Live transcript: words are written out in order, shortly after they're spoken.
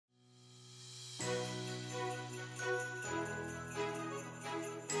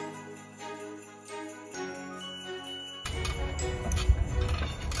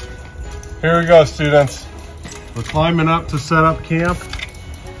Here we go, students. We're climbing up to set up camp.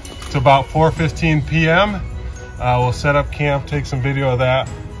 It's about 4:15 p.m. We'll set up camp, take some video of that,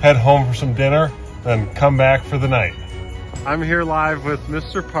 head home for some dinner, then come back for the night. I'm here live with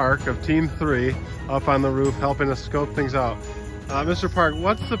Mr. Park of Team 3 up on the roof helping us scope things out. Mr. Park,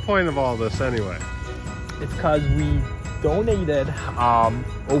 what's the point of all this anyway? It's because we donated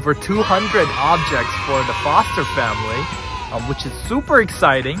over 200 objects for the foster family, which is super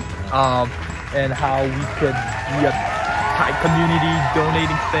exciting, and how we could be a tight community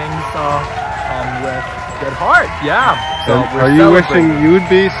donating things with good heart. Yeah. So are you wishing you'd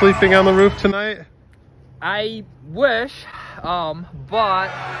be sleeping on the roof tonight? I wish, but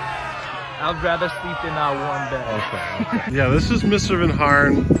I'd rather sleep in our warm bed. Okay. Yeah, this is Mr. Van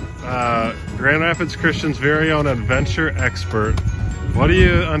Harn, Grand Rapids Christian's very own adventure expert. What are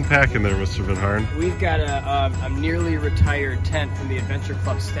you unpacking there, Mr. Van Harn? We've got a nearly retired tent from the Adventure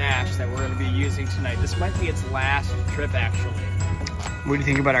Club stash that we're going to be using tonight. This might be its last trip, actually. What do you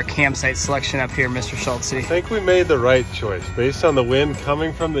think about our campsite selection up here, Mr. Schultze? I think we made the right choice. Based on the wind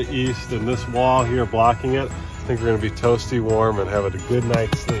coming from the east and this wall here blocking it, I think we're going to be toasty warm and have a good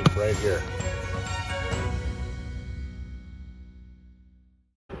night's sleep right here.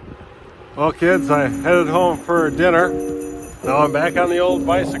 Well, kids, I headed home for dinner. Now I'm back on the old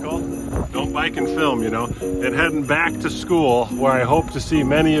bicycle. Don't bike and film, you know. And heading back to school, where I hope to see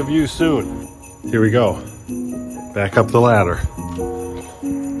many of you soon. Here we go. Back up the ladder.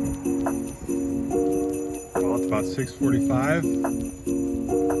 Well, it's about 6:45.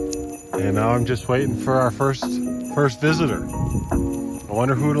 And now I'm just waiting for our first visitor. I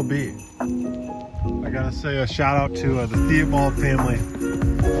wonder who it'll be. I gotta say a shout out to the Theobald family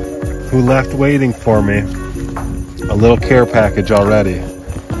who left waiting for me. A little care package already.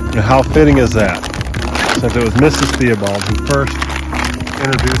 And how fitting is that? Since it was Mrs. Theobald who first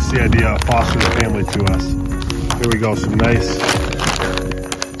introduced the idea of fostering a family to us. Here we go, some nice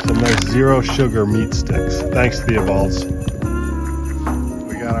zero sugar meat sticks. Thanks, Theobalds.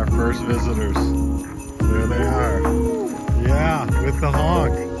 We got our first visitors. There they are. Yeah, with the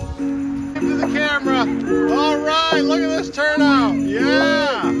honk. Give to the camera. All right, look at this turnout.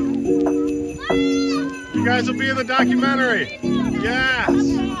 Yeah. You guys will be in the documentary. Yes.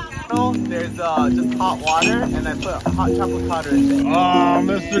 There's just hot water, and I put hot chocolate powder in it. Oh,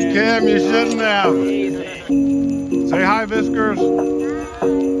 Mr. Kim, you shouldn't have. Say hi, Viskers.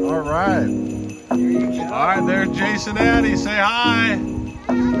 All right. All right, there's Jason Addy. Say hi.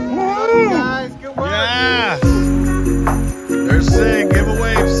 Woo! Guys, good work. Yes. There's Sig. Give a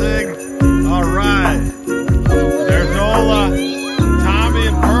wave, Sig. All right. There's Nola, Tommy,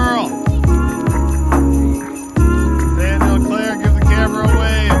 and Pearl. Daniel, Claire, give the camera a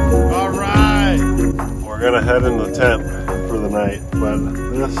wave. All right. We're gonna head in the tent for the night, but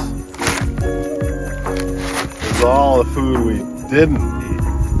this is all the food we didn't eat,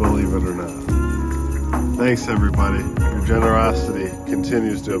 believe it or not. Thanks, everybody. Your generosity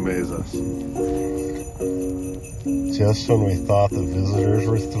continues to amaze us. Just when we thought the visitors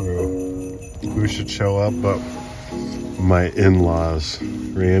were through, who should show up but my in-laws,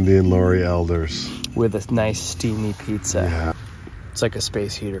 Randy and Lori Elders. With a nice steamy pizza. Yeah. It's like a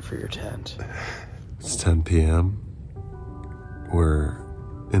space heater for your tent. It's 10 p.m. We're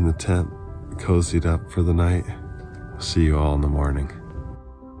in the tent, cozied up for the night. See you all in the morning.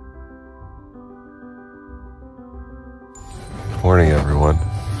 Morning, everyone.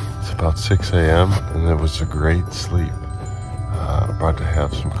 It's about 6 a.m. and it was a great sleep. About to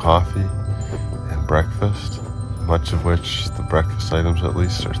have some coffee and breakfast, much of which, the breakfast items at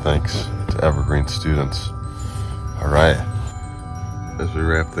least, are thanks to Evergreen students. All right, as we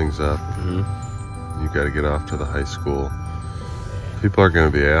wrap things up, you got to get off to the high school. People are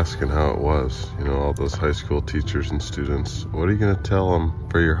going to be asking how it was, you know, all those high school teachers and students. What are you going to tell them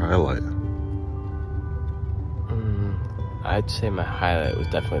for your highlight? I'd say my highlight was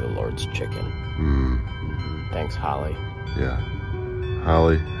definitely the Lord's chicken. Thanks, Holly. Yeah.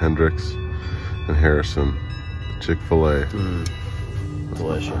 Holly, Hendricks, and Harrison. Chick-fil-A.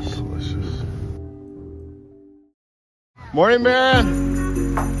 Delicious. Delicious. Morning, Maren.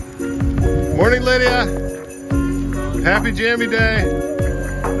 Morning, Lydia. Happy Jammy Day.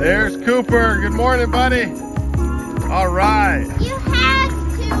 There's Cooper. Good morning, buddy. All right. You had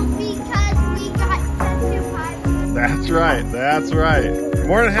to because we got sent to party. That's right. That's right. Good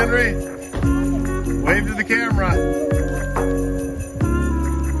morning, Henry. Wave to the camera.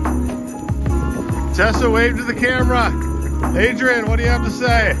 Tessa, wave to the camera. Adrian, what do you have to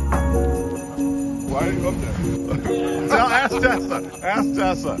say? Why are you up there? Ask Tessa. Ask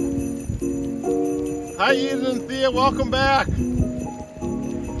Tessa. Hi, Eden and Thea. Welcome back.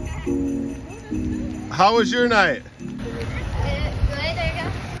 How was your night? Good, I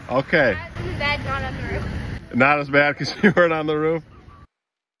guess. Okay. Not as bad, not on the roof. Not as bad because you weren't on the roof?